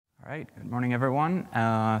All right, good morning, everyone.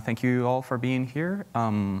 Thank you all for being here.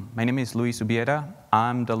 My name is Ubieda.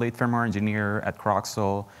 I'm the lead firmware engineer at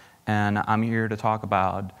Croxel, and I'm here to talk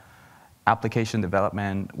about application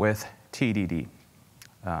development with TDD,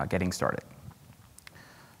 getting started.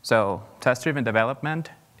 So test-driven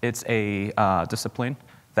development, it's a discipline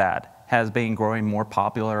that has been growing more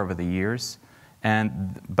popular over the years.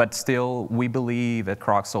 But still, we believe at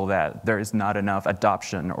Croxel that there is not enough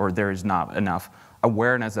adoption, or there is not enough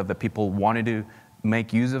awareness of the people wanting to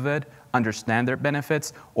make use of it, understand their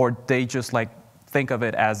benefits, or they just think of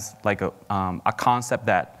it as like a concept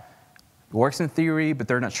that works in theory, but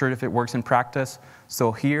they're not sure if it works in practice.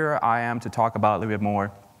 So here I am to talk about a little bit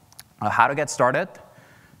more how to get started,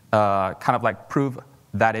 kind of like prove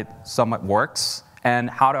that it somewhat works,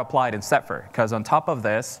 and how to apply it in Zephyr. Because on top of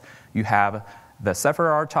this, you have the Zephyr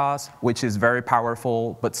RTOS, which is very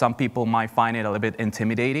powerful, but some people might find it a little bit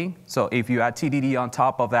intimidating. So if you add TDD on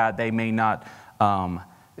top of that, they may not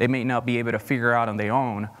be able to figure out on their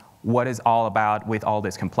own what it's all about with all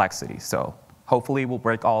this complexity. So hopefully we'll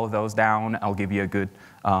break all of those down. I'll give you a good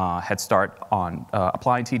head start on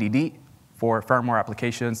applying TDD for firmware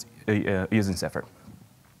applications using Zephyr.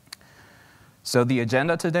 So the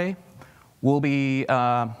agenda today will be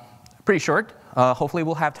pretty short. Hopefully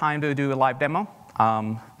we'll have time to do a live demo.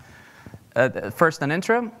 First an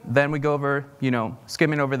intro, then we go over,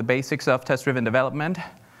 skimming over the basics of test-driven development.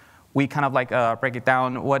 We kind of break it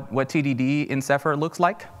down what TDD in Zephyr looks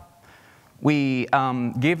like. We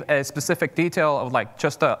give a specific detail of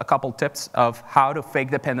just a couple tips of how to fake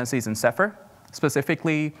dependencies in Zephyr,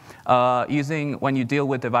 specifically using when you deal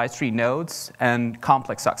with device tree nodes and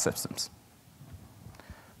complex subsystems.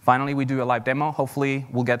 Finally, we do a live demo. Hopefully,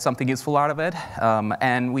 we'll get something useful out of it,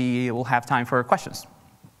 and we will have time for questions.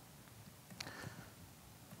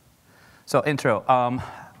 So intro.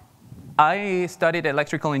 I studied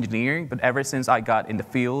electrical engineering, but ever since I got in the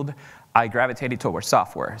field, I gravitated towards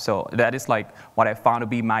software. So that is what I found to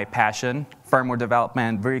be my passion, firmware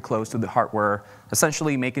development, very close to the hardware,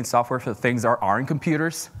 essentially making software for things that aren't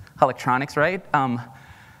computers, electronics, right?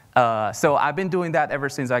 So I've been doing that ever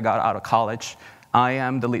since I got out of college. I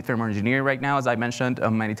am the lead firmware engineer right now, as I mentioned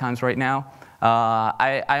many times right now.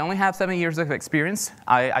 I only have 7 years of experience.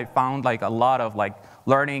 I found a lot of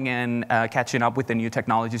learning and catching up with the new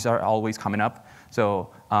technologies are always coming up. So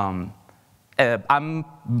I'm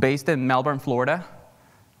based in Melbourne, Florida.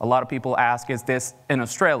 A lot of people ask, is this in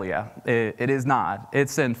Australia? It is not.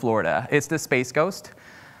 It's in Florida. It's the Space Coast.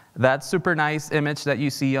 That super nice image that you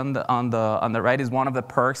see on the right is one of the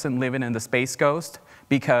perks in living in the Space Coast,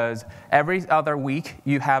 because every other week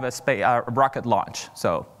you have a rocket launch.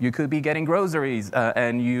 So you could be getting groceries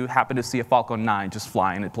and you happen to see a Falcon 9 just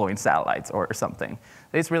flying and deploying satellites or something.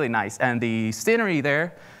 It's really nice. And the scenery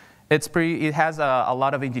there, it has a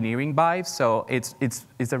lot of engineering vibes, so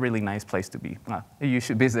it's a really nice place to be. You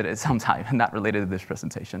should visit it sometime, not related to this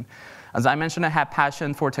presentation. As I mentioned, I have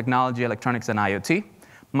passion for technology, electronics, and IoT.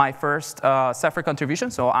 My first Zephyr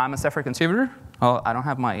contribution, so I'm a Zephyr contributor. Oh, I don't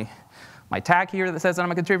have my tag here that says that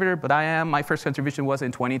I'm a contributor, but I am. My first contribution was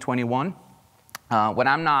in 2021. When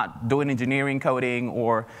I'm not doing engineering, coding,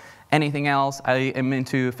 or anything else, I am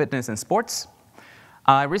into fitness and sports.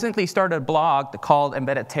 I recently started a blog called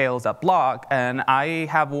Embedded Tales.blog, and I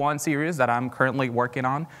have one series that I'm currently working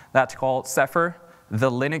on that's called Zephyr, the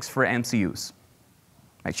Linux for MCUs.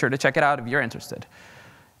 Make sure to check it out if you're interested.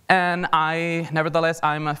 And nevertheless,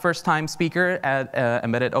 I'm a first-time speaker at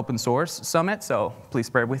Embedded Open Source Summit, so please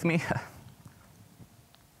bear with me.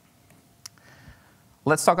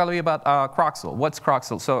 Let's talk a little bit about Croxel. What's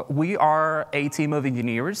Croxel? So we are a team of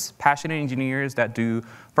engineers, passionate engineers that do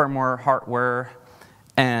firmware, hardware,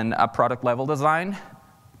 and product level design.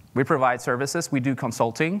 We provide services. We do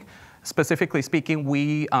consulting. Specifically speaking,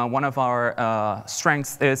 one of our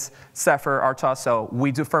strengths is Zephyr RTOS. So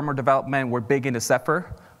we do firmware development. We're big into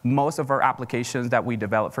Zephyr. Most of our applications that we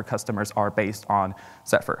develop for customers are based on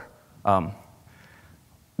Zephyr.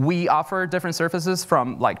 We offer different services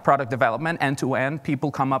from product development, end-to-end. People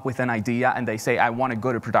come up with an idea and they say, I want to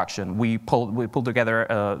go to production. We pull together,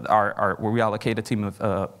 we allocate a team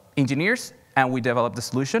of engineers, and we develop the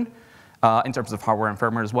solution in terms of hardware and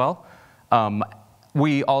firmware as well.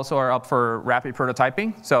 We also are up for rapid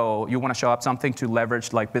prototyping. So you want to show up something to leverage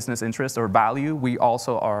business interest or value. We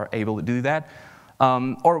also are able to do that.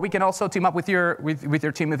 Or we can also team up with your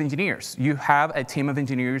team of engineers. You have a team of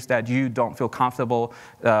engineers that you don't feel comfortable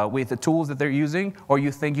with the tools that they're using, or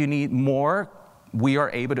you think you need more. We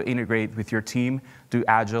are able to integrate with your team, do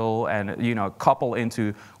agile, and couple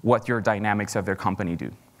into what your dynamics of their company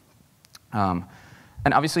do.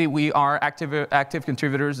 And obviously, we are active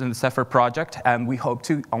contributors in the Zephyr project, and we hope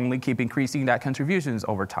to only keep increasing that contributions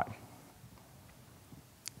over time.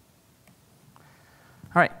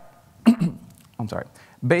 All right. I'm sorry.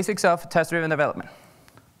 Basics of test-driven development.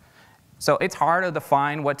 So it's hard to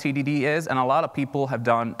define what TDD is, and a lot of people have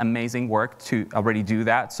done amazing work to already do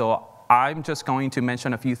that. So I'm just going to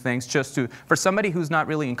mention a few things just to, for somebody who's not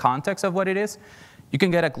really in context of what it is, you can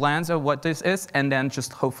get a glance of what this is, and then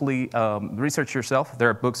just hopefully research yourself. There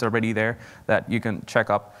are books already there that you can check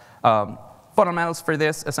up. Fundamentals for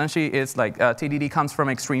this, essentially, is like TDD comes from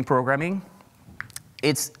extreme programming.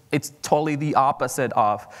 It's totally the opposite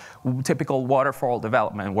of typical waterfall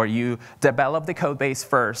development, where you develop the code base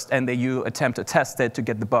first, and then you attempt to test it to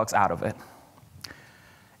get the bugs out of it.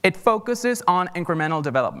 It focuses on incremental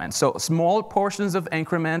development, so small portions of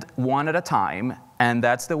increment, one at a time, and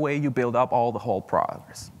that's the way you build up all the whole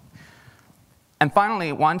progress. And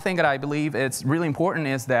finally, one thing that I believe is really important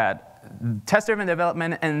is that test-driven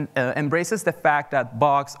development embraces the fact that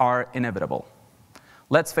bugs are inevitable.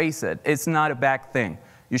 Let's face it, it's not a bad thing.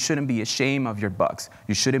 You shouldn't be ashamed of your bugs.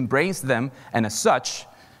 You should embrace them, and as such,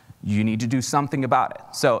 you need to do something about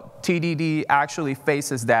it. So TDD actually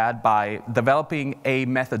faces that by developing a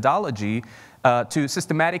methodology to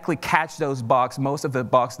systematically catch those bugs, most of the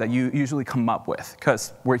bugs that you usually come up with,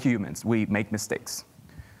 because we're humans, we make mistakes.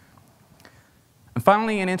 And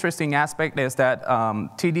finally, an interesting aspect is that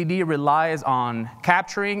TDD relies on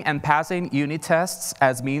capturing and passing unit tests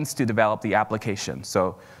as means to develop the application.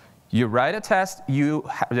 So you write a test, you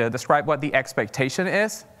describe what the expectation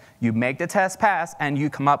is, you make the test pass, and you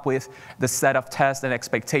come up with the set of tests and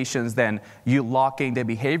expectations. Then you lock in the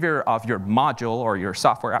behavior of your module or your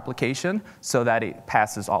software application so that it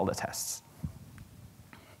passes all the tests.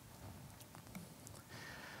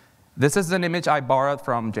 This is an image I borrowed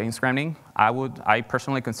from James Gramning. I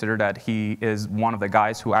personally consider that he is one of the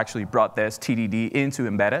guys who actually brought this TDD into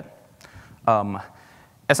embedded.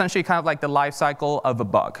 Essentially, kind of like the life cycle of a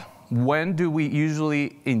bug. When do we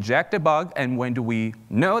usually inject a bug, and when do we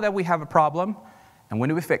know that we have a problem, and when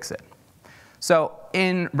do we fix it? So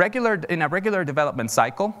in a regular development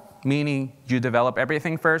cycle, meaning you develop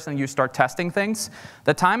everything first and you start testing things,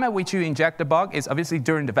 the time at which you inject a bug is obviously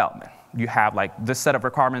during development. You have like this set of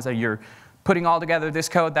requirements that you're putting all together this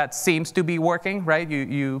code that seems to be working, right?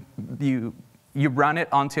 You run it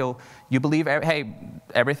until you believe, hey,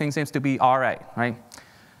 everything seems to be all right, right?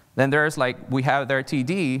 Then there's like, we have their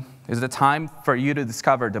TD, is the time for you to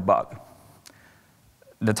discover the bug.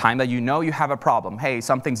 The time that you know you have a problem. Hey,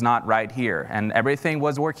 something's not right here, and everything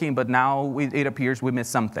was working, but now it appears we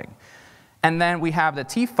missed something. And then we have the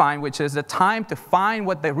T-find, which is the time to find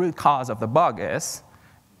what the root cause of the bug is,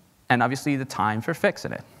 and obviously the time for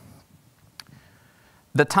fixing it.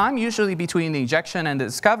 The time usually between the injection and the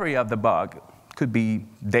discovery of the bug could be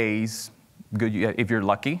days, good if you're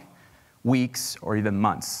lucky, weeks, or even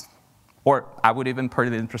months. Or I would even put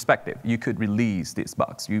it in perspective. You could release these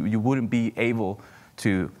bugs. You wouldn't be able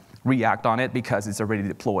to react on it because it's already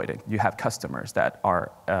deployed. You have customers that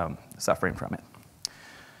are suffering from it.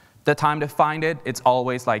 The time to find it, it's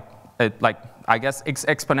always like I guess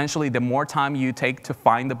exponentially, the more time you take to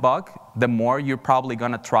find the bug, the more you're probably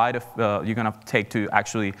going to try to, take to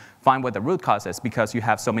actually find what the root cause is, because you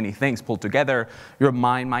have so many things pulled together. Your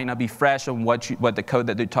mind might not be fresh on what the code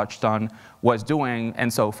that you touched on was doing,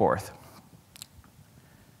 and so forth.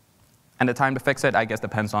 And the time to fix it, I guess,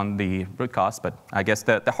 depends on the root cause. But I guess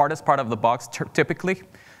the hardest part of the bugs, typically,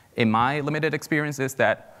 in my limited experience, is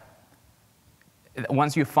that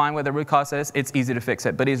once you find what the root cause is, it's easy to fix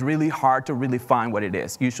it. But it's really hard to really find what it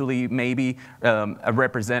is. Usually, maybe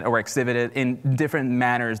represent or exhibit it in different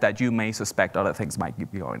manners that you may suspect other things might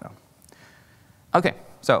be going on. OK,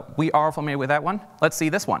 so we are familiar with that one. Let's see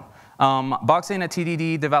this one. Bugs in a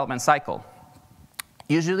TDD development cycle.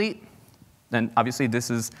 Usually, and obviously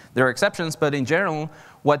there are exceptions, but in general,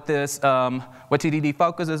 what TDD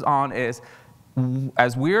focuses on is,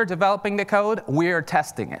 as we're developing the code, we're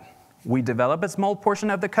testing it. We develop a small portion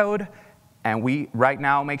of the code, and we right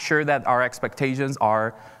now make sure that our expectations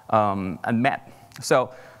are met.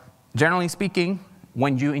 So generally speaking,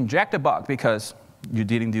 when you inject a bug because you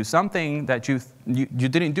didn't do something that you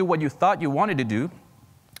didn't do what you thought you wanted to do,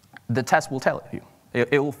 the test will tell you.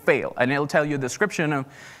 It will fail, and it'll tell you a description of,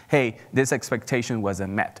 hey, this expectation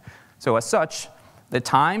wasn't met. So as such, the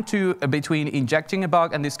time between injecting a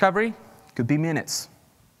bug and discovery could be minutes,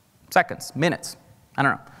 seconds, minutes. I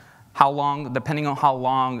don't know. How long, depending on how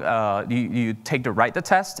long you take to write the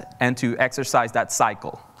test and to exercise that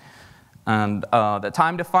cycle. And the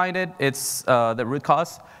time to find it, it's the root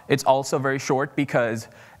cause. It's also very short because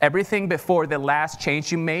everything before the last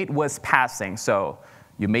change you made was passing. So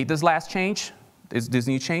You made this last change, this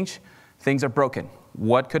new change, things are broken.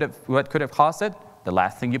 What could have caused it? The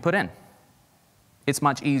last thing you put in. It's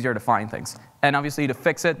much easier to find things. And obviously to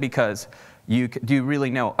fix it, because you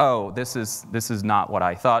really know, oh, this is not what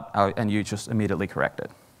I thought, and you just immediately correct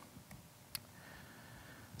it.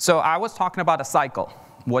 So I was talking about a cycle,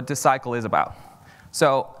 what this cycle is about.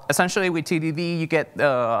 So essentially with TDD,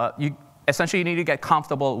 you need to get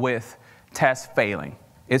comfortable with tests failing.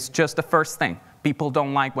 It's just the first thing. People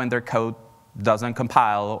don't like when their code doesn't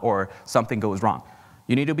compile or something goes wrong.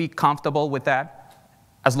 You need to be comfortable with that,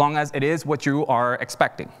 as long as it is what you are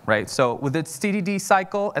expecting, right? So with its TDD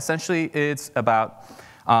cycle, essentially it's about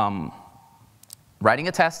writing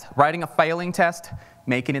a test, writing a failing test,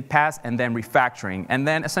 making it pass, and then refactoring. And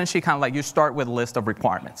then essentially kind of like you start with a list of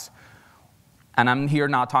requirements. And I'm here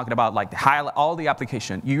not talking about like all the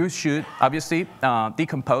application. You should obviously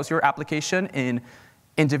decompose your application in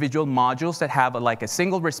individual modules that have like a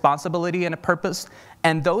single responsibility and a purpose.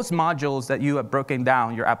 And those modules that you have broken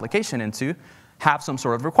down your application into have some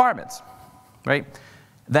sort of requirements, right?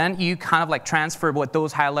 Then you kind of like transfer what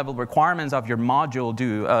those high-level requirements of your module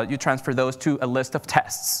do. You transfer those to a list of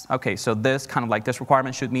tests. OK, so this kind of like this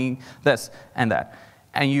requirement should mean this and that.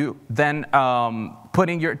 And you then put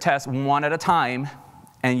in your tests one at a time,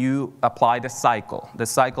 and you apply the cycle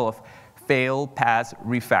of fail, pass,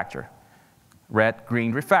 refactor. Red,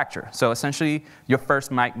 green, refactor. So essentially, you first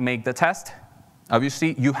might make the test.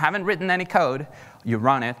 Obviously, you haven't written any code. You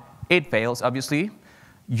run it. It fails, obviously.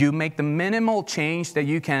 You make the minimal change that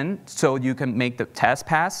you can so you can make the test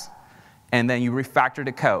pass, and then you refactor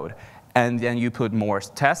the code. And then you put more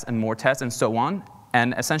tests, and so on.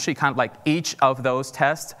 And essentially, kind of like each of those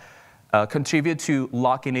tests contribute to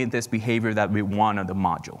locking in this behavior that we want on the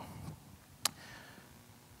module.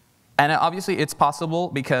 And obviously, it's possible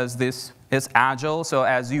because this is agile. So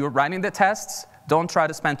as you're writing the tests, don't try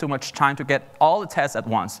to spend too much time to get all the tests at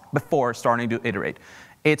once before starting to iterate.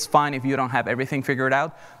 It's fine if you don't have everything figured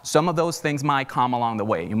out. Some of those things might come along the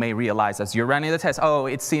way. You may realize as you're running the test, oh,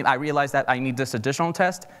 I realized that I need this additional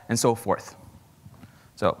test, and so forth.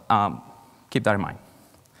 So keep that in mind.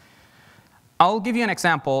 I'll give you an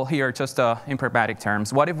example here, just in pragmatic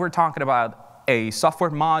terms. What if we're talking about a software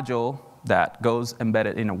module that goes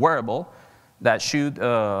embedded in a wearable that should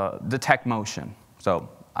detect motion? So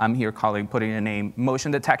I'm here putting a name,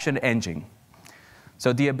 motion detection engine.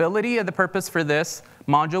 So the ability and the purpose for this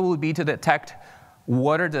module would be to detect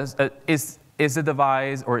is the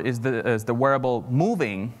device or is the wearable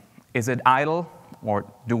moving? Is it idle, or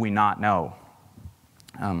do we not know?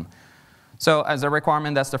 So as a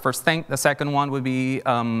requirement, that's the first thing. The second one would be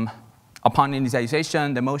upon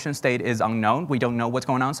initialization, the motion state is unknown. We don't know what's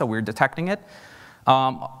going on, so we're detecting it.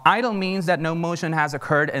 Idle means that no motion has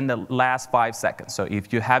occurred in the last 5 seconds. So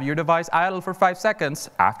if you have your device idle for 5 seconds,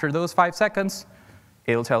 after those 5 seconds,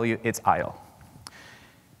 it'll tell you it's idle.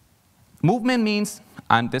 Movement means,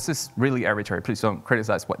 and this is really arbitrary, please don't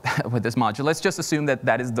criticize with this module. Let's just assume that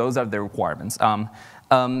those are the requirements.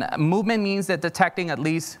 Movement means that detecting at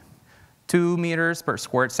least 2 meters per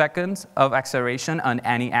square second of acceleration on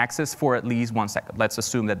any axis for at least 1 second. Let's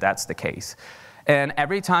assume that that's the case. And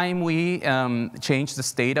every time we change the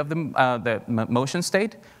state of the motion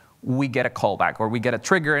state, we get a callback, or we get a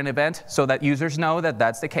trigger an event so that users know that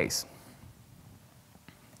that's the case.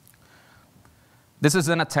 This is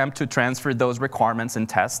an attempt to transfer those requirements in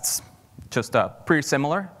tests. Just pretty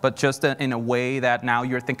similar, but just in a way that now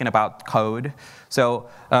you're thinking about code. So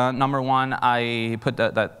number one, I put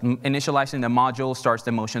that initializing the module starts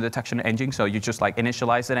the motion detection engine. So you just like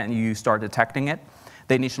initialize it and you start detecting it.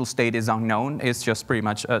 The initial state is unknown. It's just pretty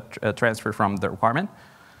much a transfer from the requirement.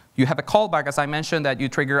 You have a callback, as I mentioned, that you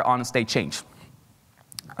trigger on a state change.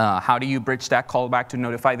 How do you bridge that callback to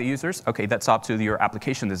notify the users? OK, that's up to your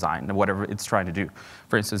application design, whatever it's trying to do.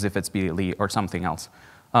 For instance, if it's BLE or something else.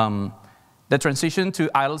 The transition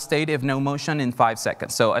to idle state if no motion in 5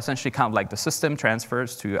 seconds. So essentially, kind of like the system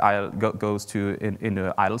transfers to goes to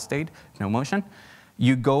into idle state, no motion.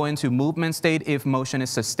 You go into movement state if motion is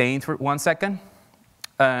sustained for 1 second.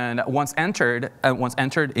 And once entered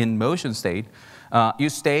in motion state, you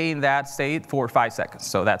stay in that state for 5 seconds.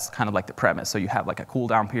 So that's kind of like the premise. So you have like a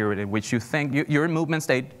cooldown period in which you think you're in movement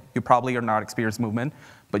state. You probably are not experiencing movement,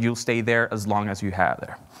 but you'll stay there as long as you have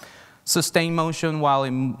there. Sustained motion while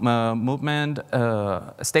in movement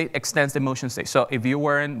state extends the motion state. So if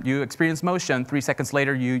you experience motion, 3 seconds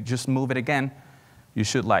later you just move it again, you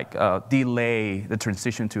should like delay the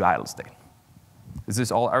transition to idle state. This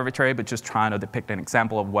is all arbitrary, but just trying to depict an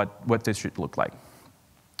example of what this should look like.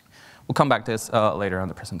 We'll come back to this later on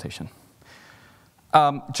the presentation.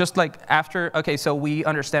 Just like after, okay, so we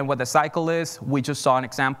understand what the cycle is. We just saw an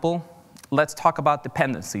example. Let's talk about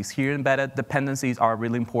dependencies. Here embedded dependencies are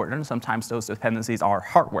really important. Sometimes those dependencies are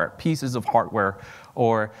hardware, pieces of hardware,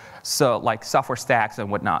 or so like software stacks and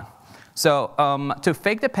whatnot. So to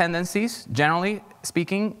fake dependencies, generally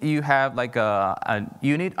speaking, you have like a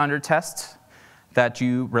unit under test that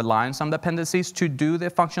you rely on some dependencies to do the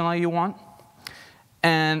functionality you want.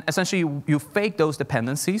 And essentially, you fake those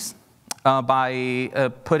dependencies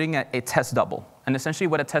by putting a test double. And essentially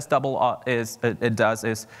what a test double does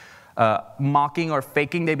is mocking or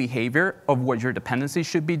faking the behavior of what your dependencies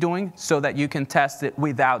should be doing so that you can test it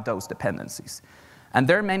without those dependencies. And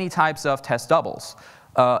there are many types of test doubles.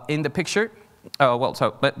 In the picture,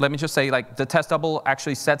 so let me just say, like, the test double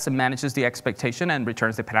actually sets and manages the expectation and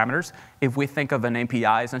returns the parameters. If we think of an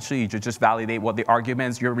API, essentially, you just validate what the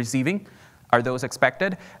arguments you're receiving are those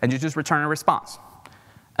expected, and you just return a response.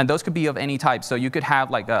 And those could be of any type. So you could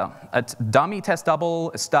have like a dummy test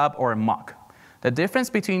double, a stub, or a mock. The difference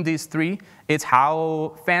between these three is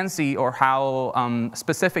how fancy or how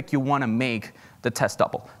specific you want to make the test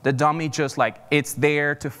double. The dummy just like, it's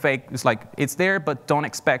there to fake, it's like, it's there, but don't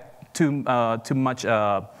expect too much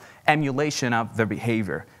emulation of the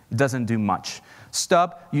behavior. It doesn't do much.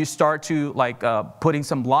 Stub, you start to like putting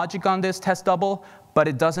some logic on this test double, but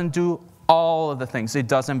it doesn't do all of the things. It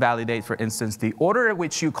doesn't validate, for instance, the order at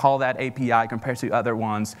which you call that API compared to other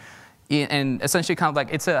ones. And essentially kind of like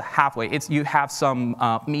it's a halfway. You have some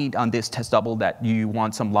meat on this test double that you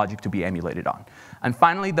want some logic to be emulated on. And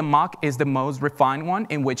finally, the mock is the most refined one,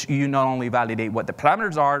 in which you not only validate what the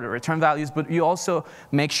parameters are, the return values, but you also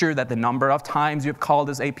make sure that the number of times you've called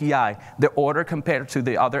this API, the order compared to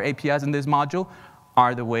the other APIs in this module,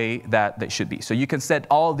 are the way that they should be. So you can set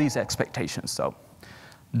all these expectations. So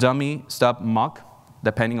dummy, stub, mock,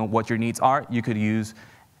 depending on what your needs are, you could use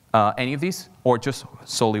any of these, or just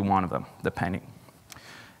solely one of them, depending.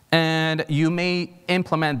 And you may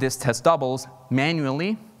implement these test doubles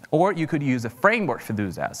manually, or you could use a framework to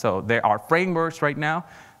do that. So there are frameworks right now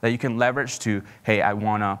that you can leverage to, hey, I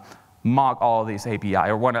want to mock all these API,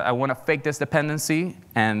 or I want to fake this dependency,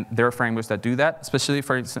 and there are frameworks that do that, especially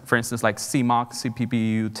for instance, like CMOC,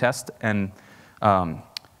 CPPU test, and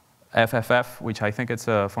FFF, which I think it's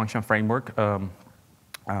a function framework,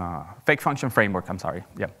 fake function framework, I'm sorry,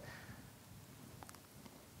 yeah.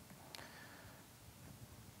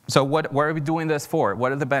 So what are we doing this for?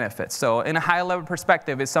 What are the benefits? So in a high-level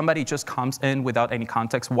perspective, if somebody just comes in without any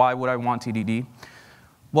context, why would I want TDD?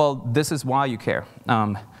 Well, this is why you care.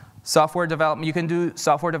 Software development, you can do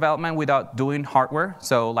software development without doing hardware.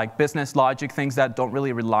 So like business logic, things that don't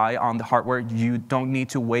really rely on the hardware, you don't need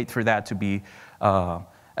to wait for that to be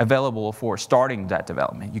available for starting that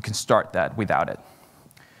development. You can start that without it.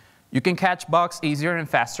 You can catch bugs easier and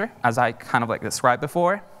faster, as I kind of like described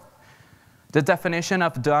before. The definition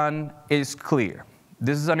of done is clear.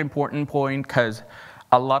 This is an important point because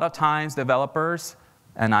a lot of times developers,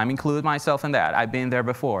 and I'm including myself in that, I've been there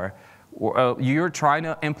before, you're trying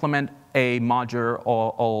to implement a module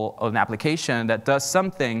or an application that does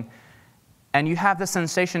something, and you have the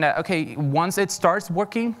sensation that, okay, once it starts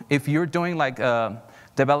working, if you're doing like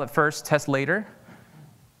develop first, test later,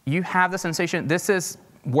 you have the sensation this is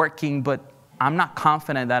working, but I'm not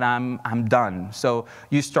confident that I'm done. So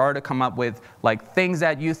you start to come up with like things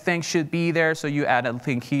that you think should be there, so you add a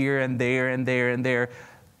thing here and there and there and there,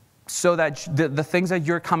 so that the things that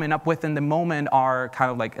you're coming up with in the moment are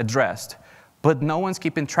kind of like addressed. But no one's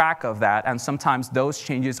keeping track of that, and sometimes those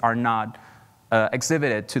changes are not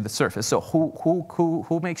exhibited to the surface. So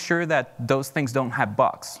who makes sure that those things don't have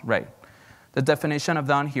bugs, right? The definition of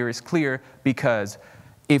done here is clear, because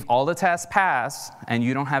if all the tests pass and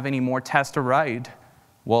you don't have any more tests to write,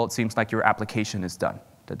 well, it seems like your application is done.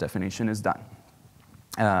 The definition is done.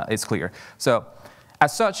 It's clear. So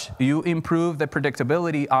as such, you improve the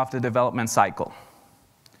predictability of the development cycle.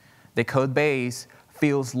 The code base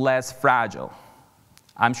feels less fragile.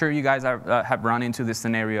 I'm sure you guys have run into this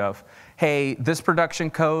scenario of, hey, this production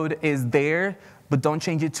code is there, but don't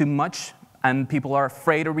change it too much. And people are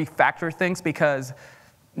afraid to refactor things because,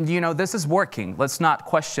 you know, this is working. Let's not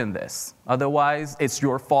question this. Otherwise, it's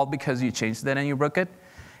your fault because you changed it and you broke it.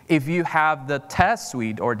 If you have the test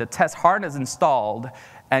suite or the test harness installed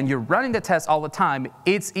and you're running the test all the time,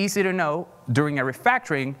 it's easy to know during a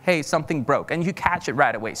refactoring, hey, something broke, and you catch it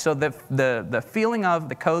right away. So the feeling of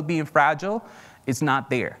the code being fragile is not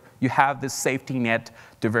there. You have this safety net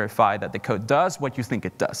to verify that the code does what you think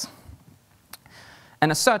it does. And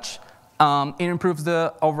as such, it improves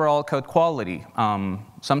the overall code quality.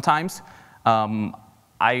 Sometimes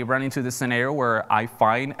I run into this scenario where I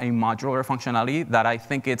find a modular functionality that I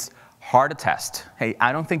think it's hard to test. Hey,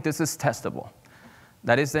 I don't think this is testable.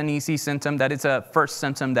 That is an easy symptom. That is a first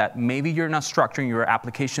symptom that maybe you're not structuring your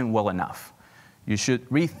application well enough. You should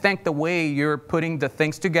rethink the way you're putting the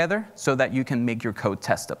things together so that you can make your code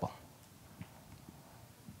testable.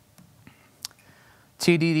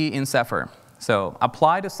 TDD in Zephyr. So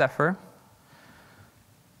apply to Zephyr.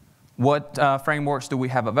 What frameworks do we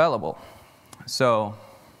have available? So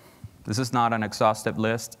this is not an exhaustive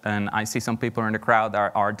list, and I see some people in the crowd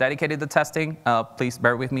that are dedicated to testing. Please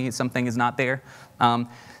bear with me if something is not there.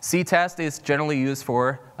 C-test is generally used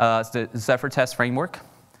for the Zephyr test framework.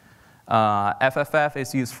 FFF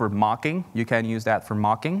is used for mocking. You can use that for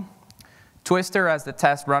mocking. Twister as the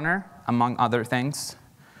test runner, among other things.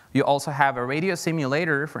 You also have a radio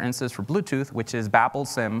simulator, for instance, for Bluetooth, which is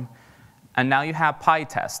BabelSim. And now you have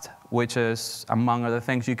PyTest, which is, among other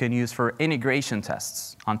things, you can use for integration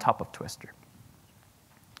tests on top of Twister.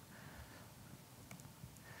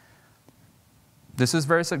 This is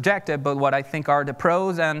very subjective, but what I think are the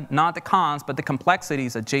pros and not the cons, but the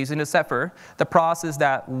complexities adjacent to Zephyr. The pros is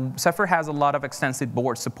that Zephyr has a lot of extensive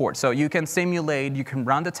board support. So you can simulate, you can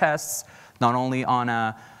run the tests, not only on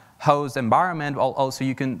a host environment, but also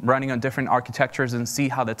you can run it on different architectures and see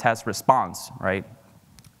how the test responds, right?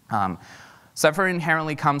 Zephyr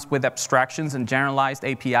inherently comes with abstractions and generalized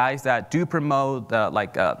APIs that do promote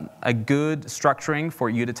a good structuring for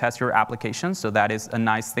you to test your application. So that is a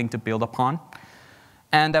nice thing to build upon.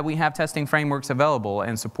 And that we have testing frameworks available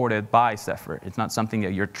and supported by Zephyr. It's not something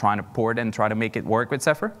that you're trying to port and try to make it work with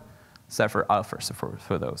Zephyr. Zephyr offers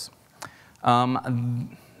for those.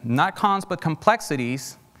 Not cons, but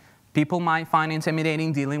complexities. People might find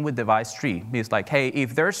intimidating dealing with device tree. It's like, hey,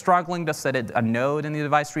 if they're struggling to set a node in the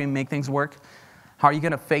device tree and make things work, how are you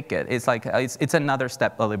going to fake it? It's like it's another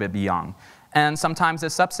step a little bit beyond. And sometimes the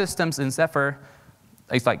subsystems in Zephyr,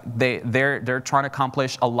 it's like they're trying to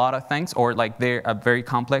accomplish a lot of things, or like they're a very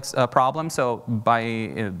complex problem. So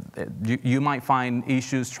you might find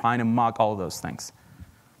issues trying to mock all those things.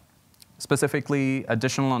 Specifically,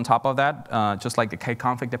 additional on top of that, just like the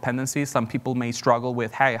Kconfig dependencies, some people may struggle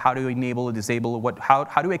with, hey, how do you enable or disable,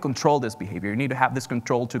 how do I control this behavior? You need to have this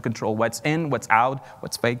control to control what's in, what's out,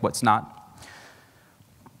 what's fake, what's not.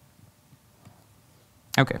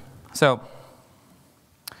 OK, so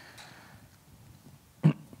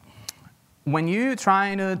when you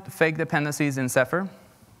try to fake dependencies in Zephyr,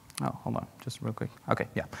 oh, hold on, just real quick. OK,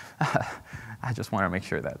 yeah. I just want to make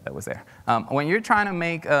sure that was there. When you're trying to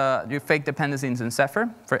make your fake dependencies in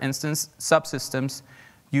Zephyr, for instance, subsystems,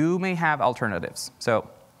 you may have alternatives. So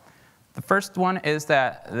the first one is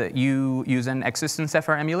that you use an existing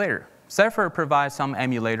Zephyr emulator. Zephyr provides some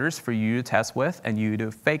emulators for you to test with and you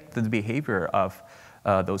to fake the behavior of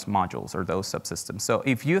those modules or those subsystems. So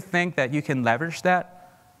if you think that you can leverage that,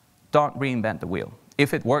 don't reinvent the wheel.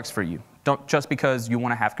 If it works for you, don't just because you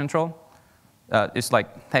want to have control. It's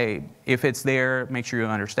like, hey, if it's there, make sure you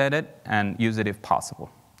understand it and use it if possible.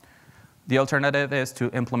 The alternative is to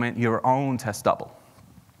implement your own test double.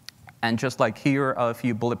 And just like here are a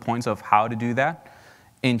few bullet points of how to do that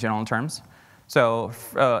in general terms. So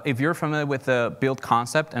if you're familiar with the build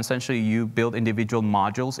concept, essentially you build individual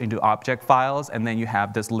modules into object files, and then you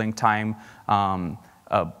have this link time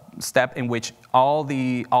step in which all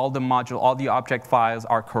the object files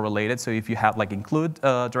are correlated. So if you have like include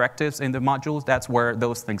directives in the modules, that's where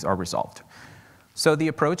those things are resolved. So the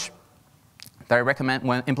approach that I recommend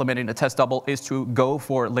when implementing a test double is to go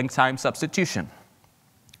for link time substitution,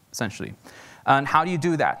 essentially. And how do you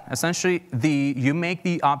do that? Essentially, you make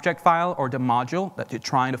the object file or the module that you're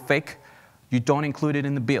trying to fake, you don't include it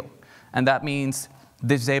in the build. And that means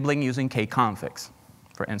disabling using Kconfigs.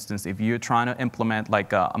 For instance, if you're trying to implement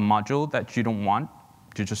like a module that you don't want,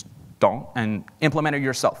 you just don't, and implement it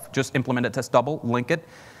yourself. Just implement a test double, link it,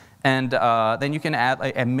 and then you can add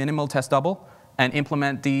a minimal test double and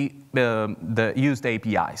implement the used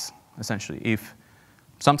APIs, essentially.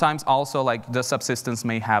 Sometimes also like the subsystems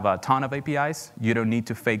may have a ton of APIs. You don't need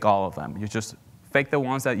to fake all of them. You just fake the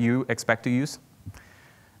ones that you expect to use.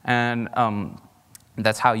 And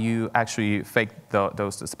that's how you actually fake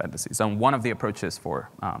those dependencies. And one of the approaches for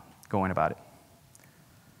going about it.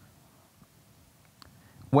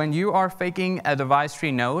 When you are faking a device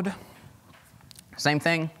tree node, same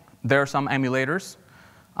thing. There are some emulators.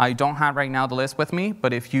 I don't have right now the list with me,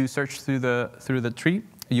 but if you search through the tree,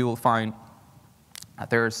 you will find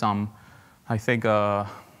there are some, I think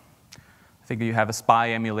you have a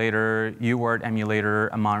SPY emulator, UWord emulator,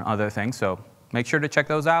 among other things. So make sure to check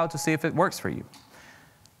those out to see if it works for you.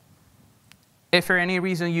 If for any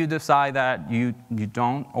reason you decide that you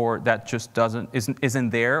don't, or that just isn't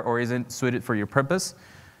there or isn't suited for your purpose,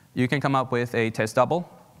 you can come up with a test double,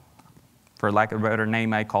 for lack of a better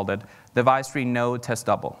name, I called it device tree node test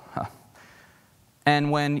double.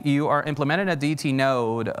 And when you are implementing a DT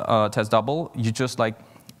node test double, you just like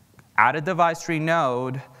add a device tree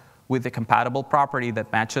node with the compatible property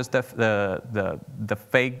that matches the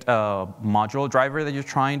faked module driver that you're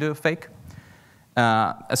trying to fake.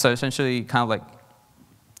 So essentially, kind of like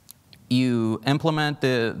you implement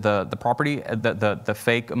the property, the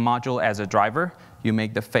fake module as a driver. You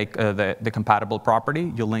make the fake the compatible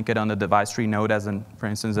property. You link it on the device tree node as for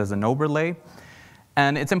instance, as an overlay.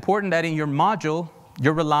 And it's important that in your module,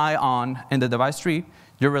 you rely on, in the device tree,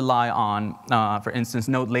 you rely on, for instance,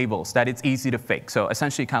 node labels, that it's easy to fake. So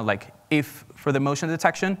essentially, kind of like if for the motion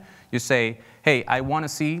detection, you say, hey, I want to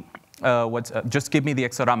see just give me the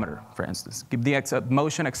accelerometer, for instance. Give the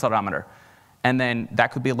motion accelerometer. And then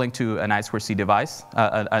that could be linked to an I2C device,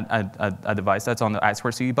 a device that's on the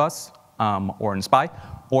I2C bus or in SPI,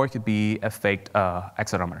 or it could be a faked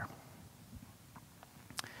accelerometer.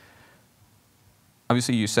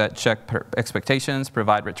 Obviously, you check expectations,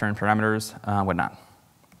 provide return parameters, whatnot.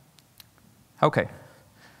 OK.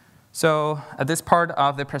 So at this part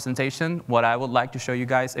of the presentation, what I would like to show you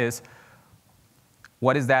guys is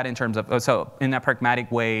what is that in terms of, so in a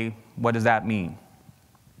pragmatic way, what does that mean?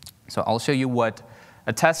 So I'll show you what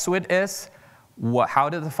a test suite is, how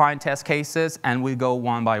to define test cases, and we go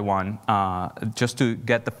one by one just to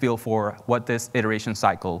get the feel for what this iteration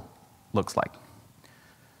cycle looks like.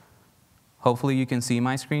 Hopefully you can see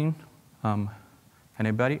my screen.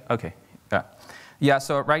 Anybody? OK. Yeah,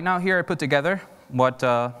 so right now here I put together what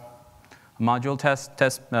module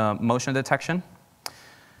test motion detection.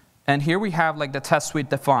 And here we have like the test suite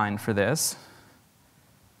defined for this.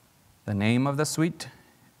 The name of the suite.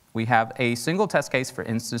 We have a single test case, for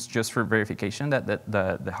instance, just for verification that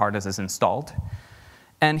the hardness is installed.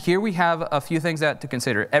 And here we have a few things to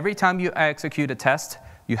consider. Every time you execute a test,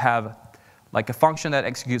 you have like a function that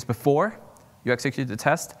executes before you execute the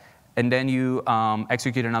test, and then you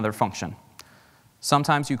execute another function.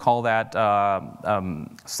 Sometimes you call that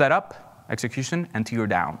setup, execution, and tear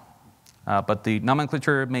down. But the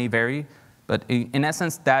nomenclature may vary. But in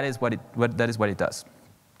essence, that is what it does.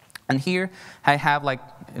 And here I have, like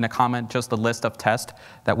in a comment, just a list of tests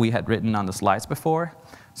that we had written on the slides before.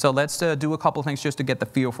 So let's do a couple things just to get the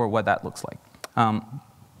feel for what that looks like.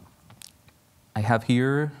 I have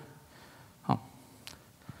here.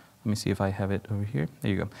 Let me see if I have it over here.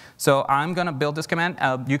 There you go. So I'm going to build this command.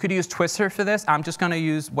 You could use Twister for this. I'm just going to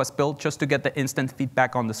use what's built just to get the instant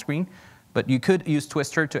feedback on the screen. But you could use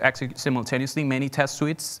Twister to execute simultaneously many test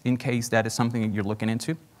suites in case that is something that you're looking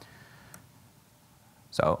into.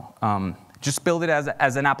 So just build it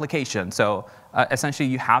as an application. So essentially,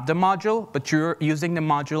 you have the module, but you're using the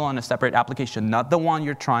module on a separate application, not the one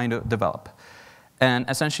you're trying to develop. And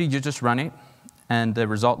essentially, you just run it, and the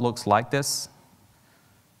result looks like this.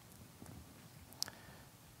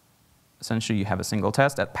 Essentially, you have a single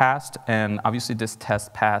test that passed, and obviously this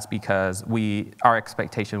test passed because our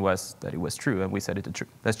expectation was that it was true, and we set it to true.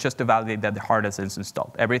 That's just to validate that the hardness is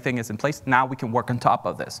installed. Everything is in place. Now we can work on top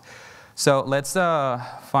of this. So let's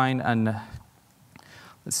find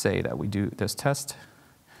let's say that we do this test.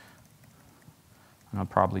 And I'll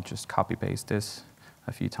probably just copy paste this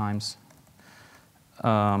a few times.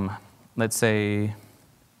 Let's say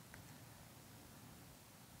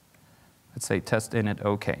test init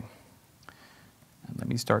OK. Let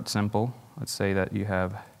me start simple. Let's say that you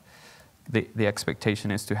have, the expectation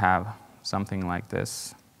is to have something like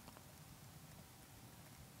this.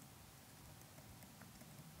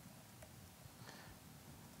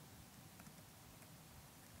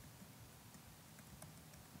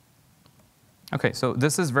 OK, so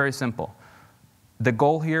this is very simple. The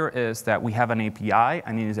goal here is that we have an API,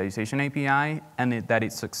 an initialization API, and that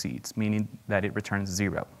it succeeds, meaning that it returns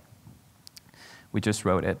 0. We just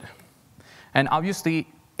wrote it. And obviously,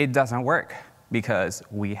 it doesn't work because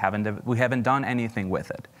we haven't done anything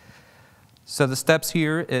with it. So the steps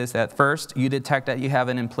here is that first, you detect that you have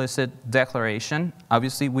an implicit declaration.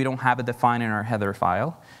 Obviously, we don't have it defined in our header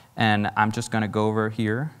file. And I'm just going to go over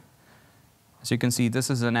here. As you can see, this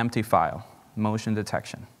is an empty file, motion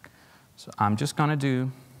detection. So I'm just going to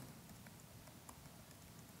do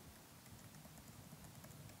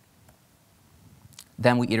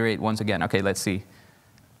then we iterate once again. OK, let's see.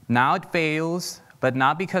 Now it fails, but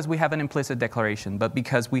not because we have an implicit declaration, but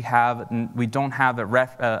because we don't have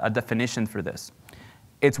a definition for this.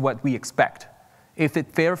 It's what we expect. If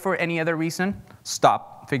it failed for any other reason,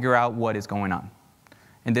 stop, figure out what is going on.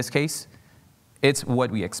 In this case, it's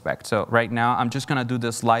what we expect. So right now, I'm just going to do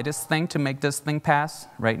the slightest thing to make this thing pass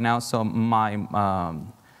right now. So my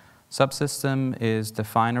subsystem is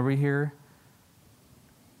defined over here.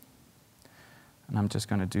 And I'm just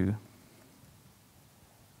going to do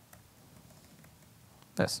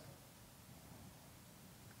this.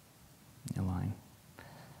 New line.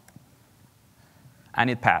 And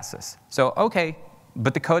it passes. So, OK,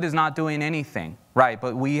 but the code is not doing anything. Right,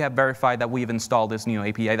 but we have verified that we've installed this new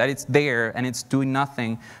API, that it's there and it's doing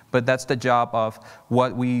nothing, but that's the job of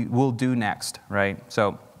what we will do next, right?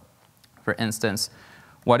 So, for instance,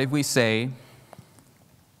 what if we say,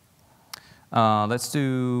 let's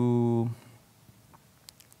do,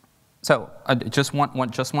 so just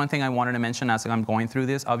one thing I wanted to mention as I'm going through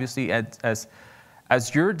this. Obviously, as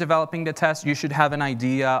you're developing the test, you should have an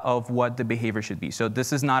idea of what the behavior should be. So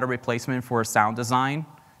this is not a replacement for sound design.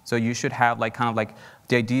 So you should have kind of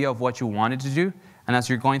the idea of what you wanted to do. And as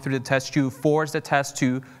you're going through the test, you force the test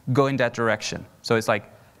to go in that direction. So it's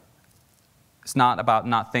it's not about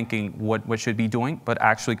not thinking what should be doing, but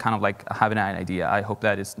actually kind of having an idea. I hope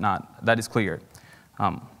that is clear.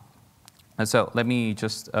 And so let me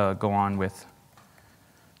just go on with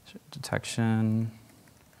detection,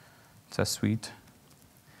 test suite.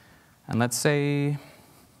 And let's say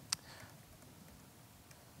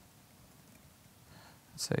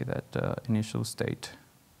that initial state,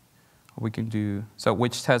 we can do, so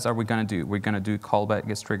which test are we going to do? We're going to do callback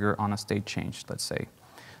gets triggered on a state change, let's say.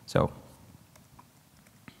 So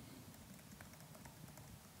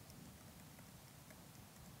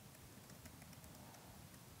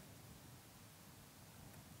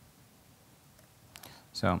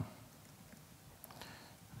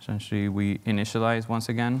essentially we initialize once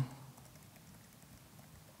again.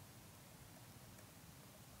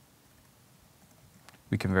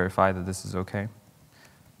 We can verify that this is OK.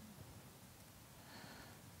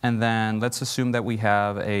 And then let's assume that we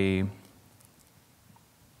have a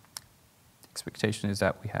expectation is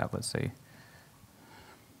that we have, let's say,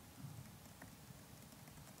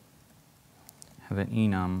 have an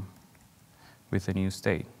enum with a new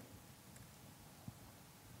state.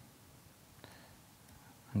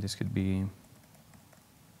 And this could be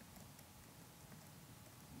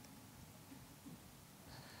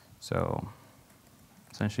so.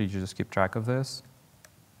 Essentially, you just keep track of this.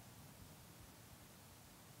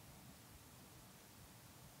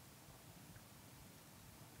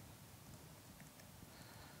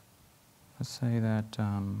 Let's say that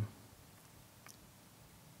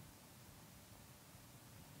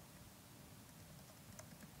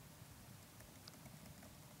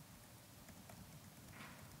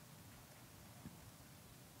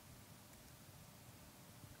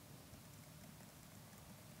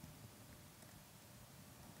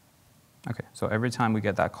OK, so every time we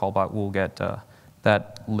get that callback, we'll get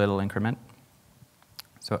that little increment.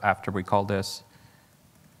 So after we call this,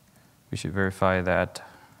 we should verify that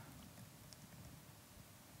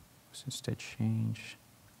state change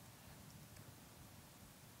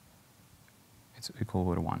it's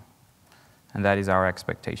equal to 1. And that is our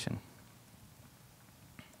expectation.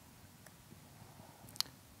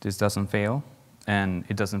 This doesn't fail. And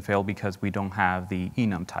it doesn't fail because we don't have the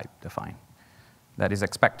enum type defined. That is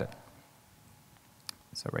expected.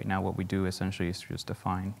 So right now what we do essentially is just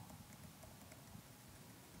define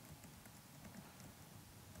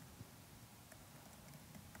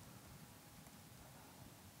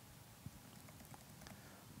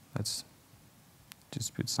let's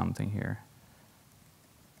just put something here.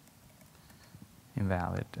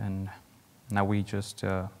 Invalid. And now we just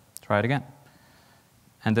try it again.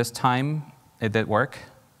 And this time it did work.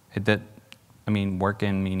 It did, work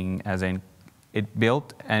in meaning as in it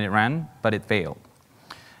built and it ran, but it failed.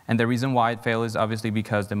 And the reason why it failed is obviously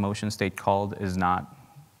because the motion state called is not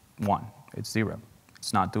 1. It's 0.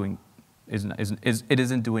 It's not doing, it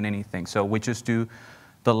isn't doing anything. So we just do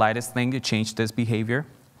the lightest thing to change this behavior.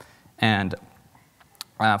 And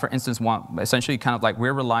for instance, essentially kind of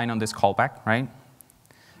we're relying on this callback, right?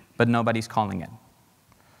 But nobody's calling it.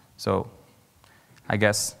 So I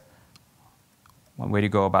guess one way to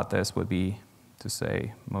go about this would be to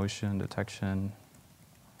say motion detection,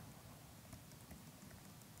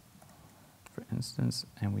 for instance,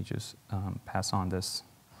 and we just pass on this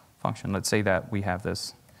function. Let's say that we have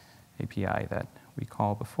this API that we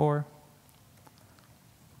called before.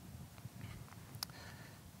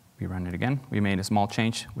 We run it again. We made a small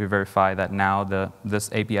change. We verify that now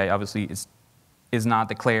this API obviously is not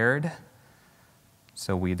declared.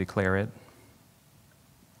 So we declare it.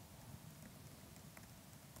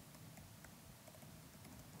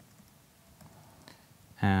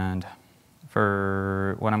 And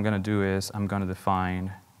for what I'm going to do is I'm going to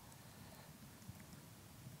define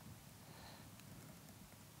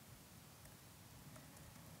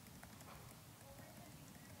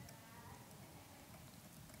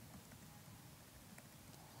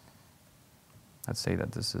let's say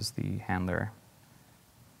that this is the handler.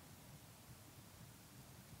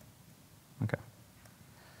 Okay.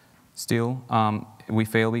 Still, we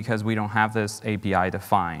fail because we don't have this API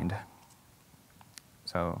defined.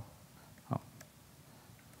 So,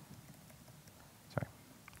 sorry.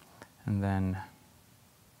 And then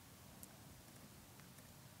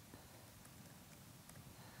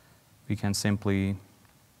we can simply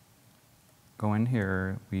go in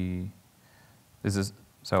here.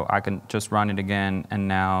 So I can just run it again, and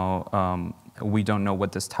now we don't know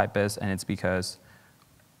what this type is, and it's because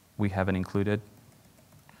we haven't included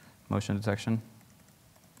motion detection.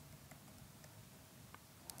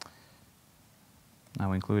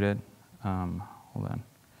 Now included. Hold on.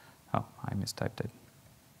 Oh, I mistyped it.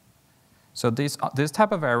 So this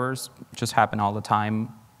type of errors just happen all the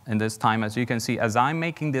time. And this time, as you can see, as I'm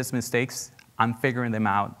making these mistakes, I'm figuring them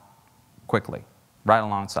out quickly, right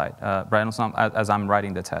alongside, as I'm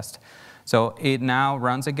writing the test. So it now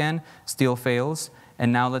runs again, still fails.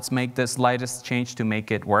 And now let's make the slightest change to make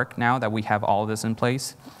it work now that we have all this in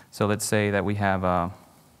place. So let's say that we have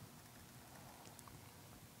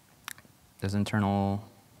this internal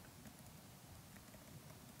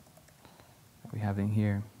that we have in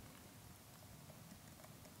here.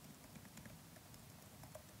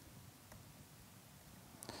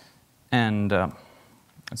 And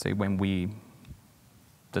let's say when we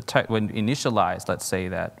initialize, let's say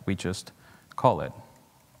that we just call it.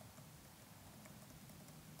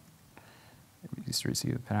 We just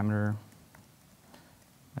receive the parameter.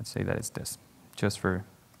 Let's say that it's this, just for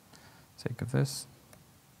sake of this.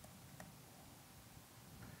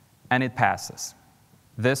 And it passes.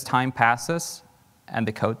 This time passes, and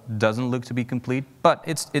the code doesn't look to be complete, but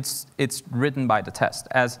it's written by the test.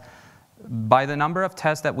 As by the number of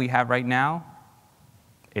tests that we have right now,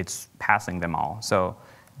 it's passing them all. So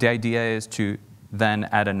the idea is to then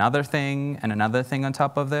add another thing and another thing on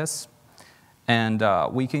top of this. And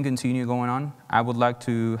we can continue going on. I would like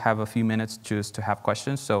to have a few minutes just to have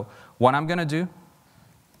questions. So what I'm going to do,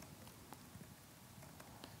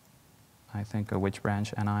 I think which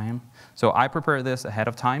branch and I am. So I prepare this ahead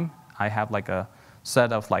of time. I have like a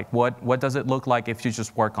set of like what does it look like if you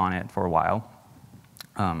just work on it for a while.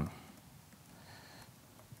 I'm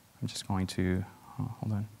just going to,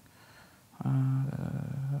 hold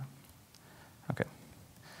on. OK.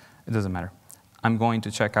 It doesn't matter. I'm going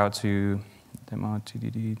to check out to demo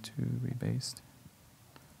TDD to rebased.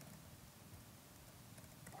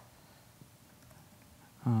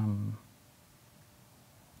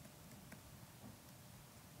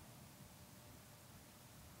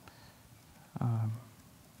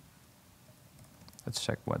 Let's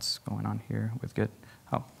check what's going on here with Git.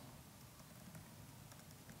 Oh.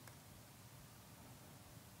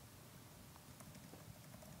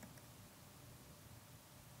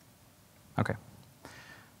 OK.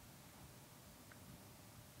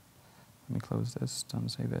 Let me close this, don't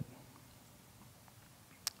save it.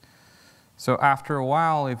 So after a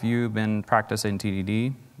while, if you've been practicing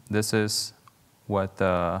TDD, this is what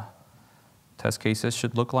the test cases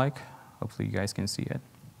should look like. Hopefully you guys can see it.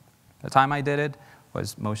 The time I did it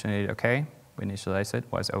was motion aided OK. We initialized it,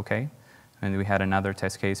 was OK. And we had another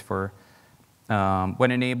test case for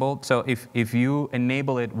when enabled. So if you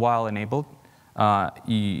enable it while enabled,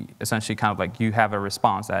 you essentially kind of like you have a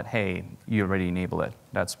response that, hey, you already enabled it.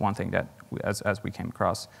 That's one thing that, as we came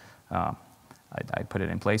across, I put it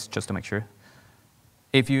in place just to make sure.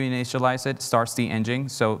 If you initialize it, starts the engine.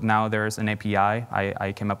 So now there's an API.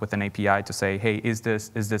 I came up with an API to say, hey, is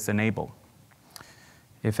this enabled?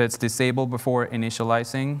 If it's disabled before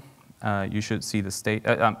initializing, you should see the state.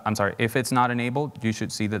 I'm sorry, if it's not enabled, you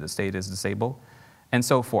should see that the state is disabled, and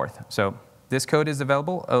so forth. So this code is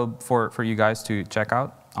available for you guys to check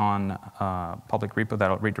out on public repo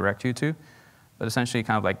that I'll redirect you to. But essentially,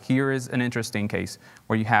 kind of like here is an interesting case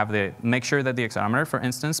where you have make sure that the accelerometer, for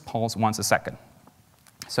instance, pulls once a second.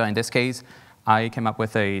 So in this case, I came up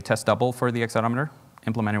with a test double for the accelerometer,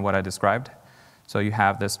 implementing what I described. So you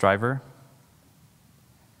have this driver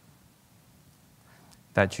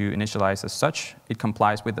that you initialize as such. It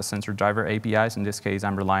complies with the sensor driver APIs. In this case,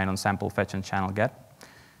 I'm relying on sample fetch and channel get.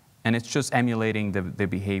 And it's just emulating the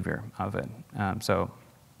behavior of it. So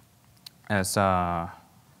as, sorry,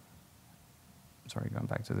 going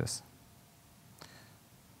back to this.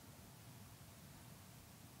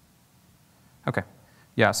 OK.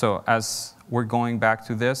 Yeah, so as we're going back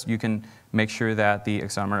to this, you can make sure that the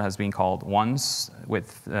accelerometer has been called once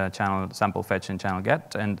with channel sample fetch and channel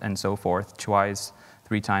get, and so forth, twice,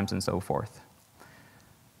 3 times, and so forth.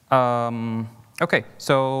 OK,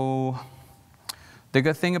 so the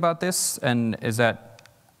good thing about this is that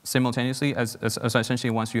simultaneously, as essentially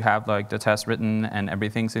once you have like the test written and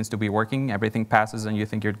everything seems to be working, everything passes and you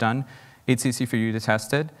think you're done, it's easy for you to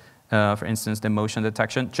test it. For instance, the motion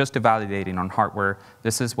detection, just to validating on hardware.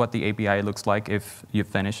 This is what the API looks like if you've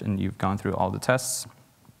finished and you've gone through all the tests.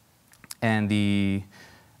 And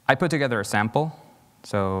I put together a sample.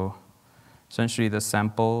 So essentially the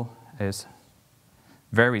sample is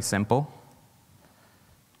very simple.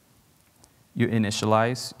 You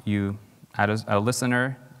initialize, you add a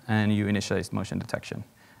listener, and you initialize motion detection.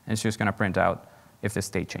 And it's just going to print out if the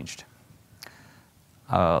state changed.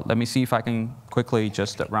 Let me see if I can quickly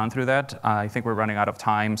just run through that. I think we're running out of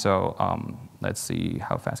time, so let's see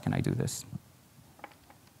how fast can I do this.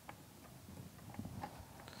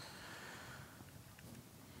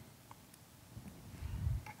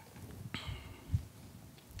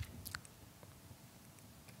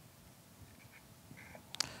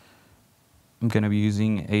 I'm going to be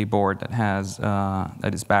using a board that has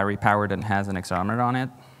that is battery powered and has an accelerometer on it.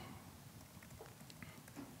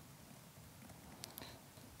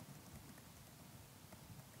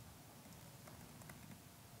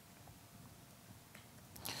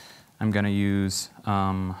 I'm going to use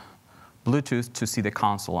Bluetooth to see the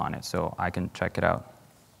console on it, so I can check it out.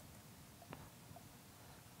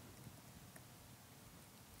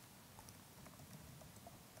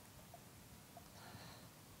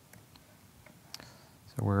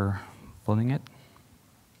 So we're pulling it.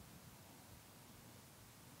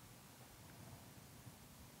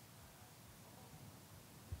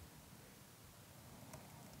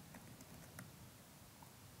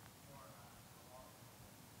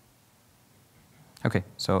 OK,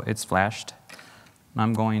 so it's flashed.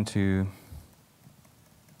 I'm going to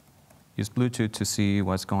use Bluetooth to see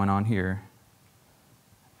what's going on here.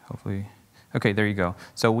 Hopefully. OK, there you go.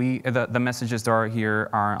 So the messages that are here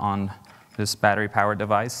are on this battery-powered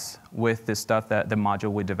device with this stuff that the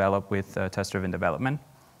module we developed with test-driven development.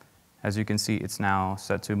 As you can see, it's now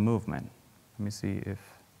set to movement. Let me see if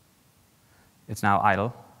it's now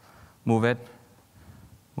idle. Move it,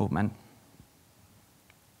 movement.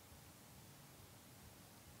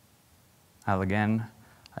 Idle again,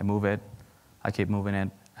 I move it, I keep moving it,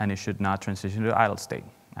 and it should not transition to idle state,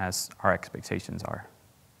 as our expectations are.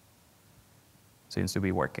 Seems to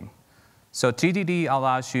be working. So TDD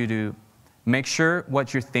allows you to make sure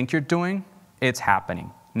what you think you're doing, it's happening.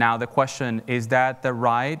 Now the question, is that the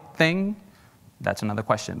right thing? That's another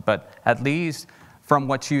question. But at least from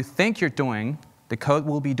what you think you're doing, the code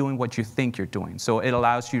will be doing what you think you're doing. So it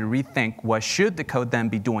allows you to rethink what should the code then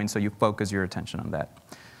be doing, so you focus your attention on that.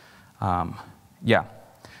 Yeah,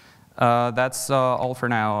 that's all for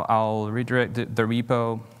now. I'll redirect the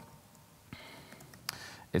repo.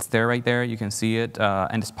 It's there right there. You can see it.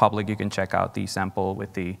 And it's public. You can check out the sample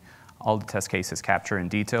with all the test cases captured in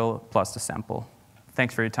detail, plus the sample.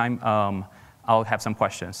 Thanks for your time. I'll have some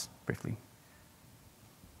questions briefly.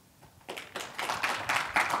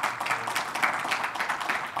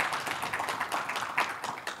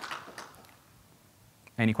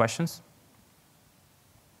 Any questions?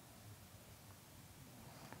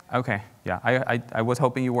 OK, yeah, I was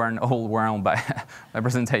hoping you weren't overwhelmed by my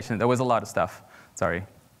presentation. There was a lot of stuff. Sorry.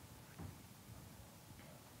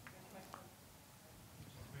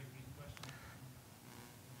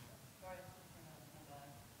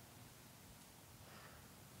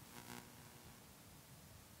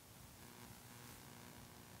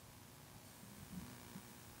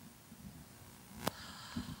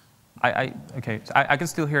 OK, so I can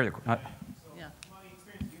still hear the.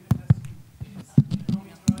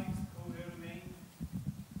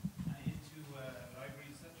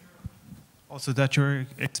 Also, that your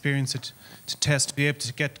experience to test, to be able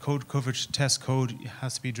to get code coverage, to test code,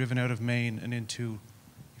 has to be driven out of main and into,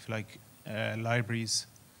 if you like, libraries.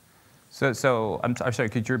 So I'm sorry,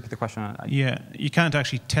 could you repeat the question? Yeah, you can't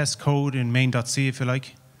actually test code in main.c, if you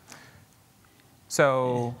like.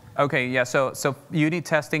 So, OK, yeah, so unit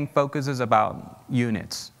testing focuses about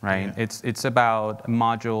units, right? Yeah. It's about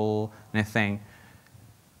module and a thing.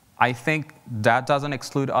 I think that doesn't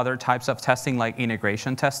exclude other types of testing, like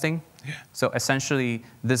integration testing. Yeah. So essentially,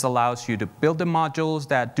 this allows you to build the modules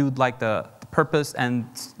that do like the purpose and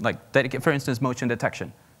like dedicate, for instance, motion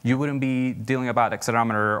detection. You wouldn't be dealing about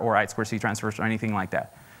accelerometer or I2C transfers or anything like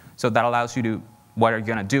that. So that allows you to what are you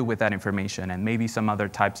going to do with that information, and maybe some other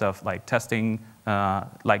types of like testing,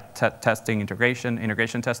 testing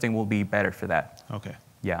integration testing will be better for that. Okay.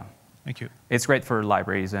 Yeah. Thank you. It's great for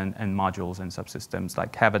libraries and modules and subsystems,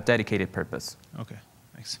 like have a dedicated purpose. Okay,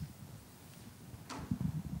 thanks.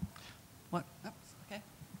 What? Oops, okay.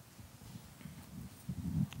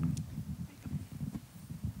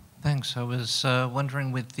 Thanks. I was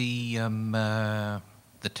wondering with the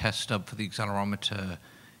the test stub for the accelerometer,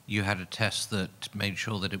 you had a test that made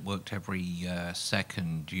sure that it worked every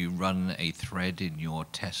second. Do you run a thread in your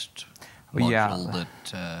test module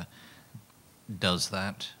that does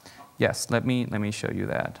that? Yes, let me show you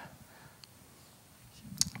that.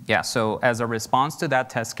 Yeah, so as a response to that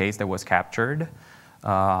test case that was captured,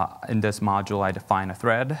 in this module I define a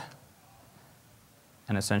thread.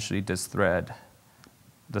 And essentially this thread,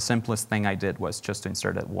 the simplest thing I did was just to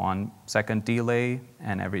insert a 1 second delay,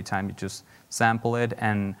 and every time you just sample it,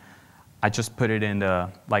 and I just put it in the,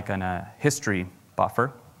 like in a history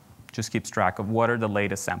buffer, just keeps track of what are the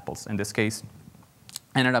latest samples. In this case,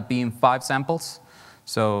 ended up being 5 samples.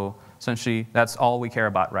 So essentially, that's all we care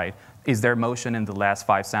about, right? Is there motion in the last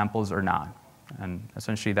 5 samples or not? And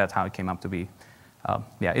essentially, that's how it came up to be.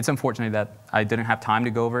 Yeah, it's unfortunate that I didn't have time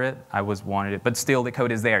to go over it. I wanted it, but still the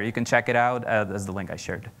code is there. You can check it out as the link I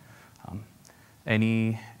shared.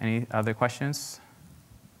 Any other questions?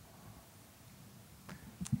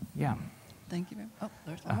 Yeah. Thank you very much. Oh,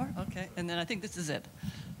 there's one more. Okay, and then I think this is it.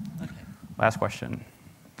 Okay. Last question.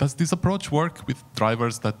 Does this approach work with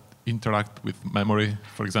drivers that interact with memory?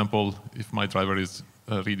 For example, if my driver is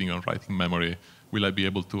reading or writing memory, will I be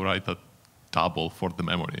able to write a table for the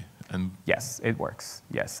memory? And yes, it works.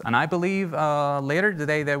 Yes, and I believe later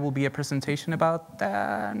today there will be a presentation about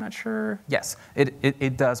that. I'm not sure. Yes,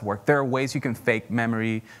 it does work. There are ways you can fake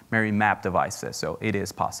memory map devices, so it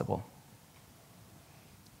is possible.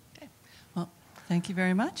 Okay. Well, thank you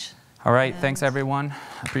very much. All right. Thanks, everyone.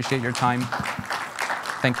 Appreciate your time.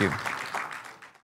 Thank you.